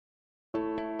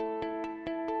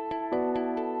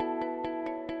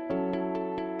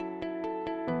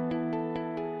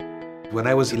When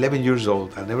I was 11 years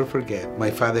old, I'll never forget, my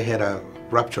father had a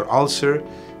ruptured ulcer.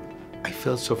 I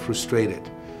felt so frustrated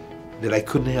that I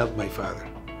couldn't help my father.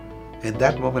 And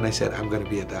that moment I said, I'm going to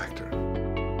be a doctor.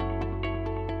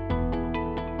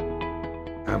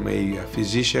 I'm a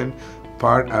physician,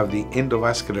 part of the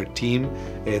endovascular team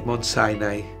at Mount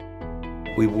Sinai.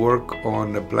 We work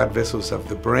on the blood vessels of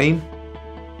the brain.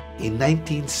 In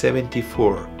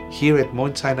 1974, here at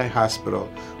Mount Sinai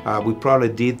Hospital, we probably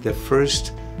did the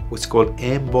first what's called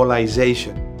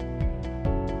embolization.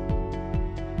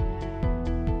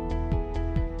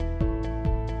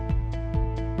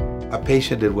 A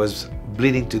patient that was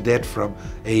bleeding to death from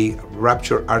a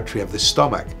ruptured artery of the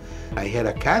stomach. I had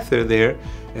a catheter there,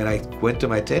 and I went to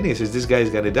my attending and says, this guy is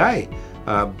going to die.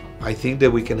 I think that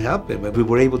we can help him. And we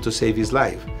were able to save his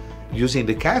life. Using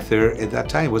the catheter at that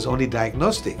time was only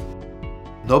diagnostic.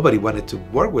 Nobody wanted to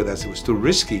work with us. It was too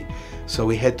risky. So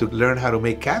we had to learn how to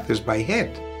make catheters by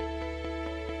hand.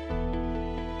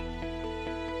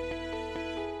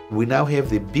 We now have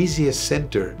the busiest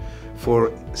center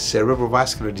for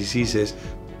cerebrovascular diseases,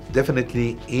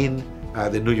 definitely in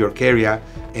the New York area,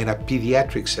 and a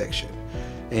pediatric section.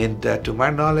 And to my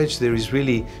knowledge, there is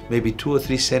really maybe 2 or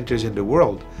 3 centers in the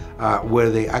world where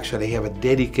they actually have a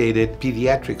dedicated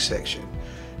pediatric section.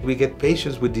 We get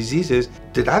patients with diseases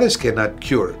that others cannot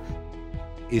cure.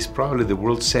 It's probably the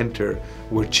world center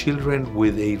where children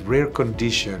with a rare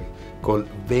condition called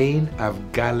vein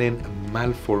of Galen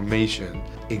malformation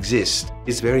exist.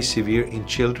 It's very severe in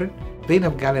children. Vein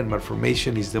of Galen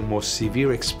malformation is the most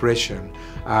severe expression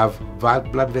of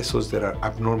blood vessels that are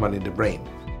abnormal in the brain.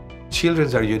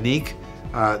 Children are unique.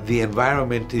 The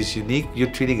environment is unique.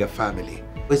 You're treating a family.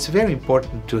 It's very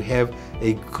important to have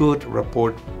a good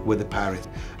rapport with the parents.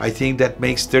 I think that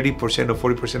makes 30%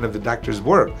 or 40% of the doctor's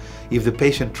work. If the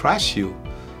patient trusts you,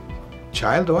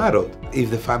 child or adult, if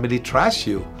the family trusts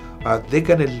you, they're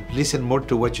going to listen more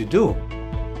to what you do.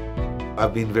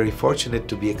 I've been very fortunate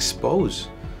to be exposed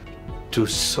to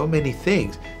so many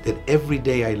things that every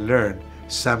day I learn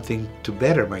something to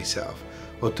better myself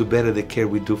or to better the care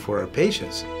we do for our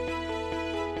patients.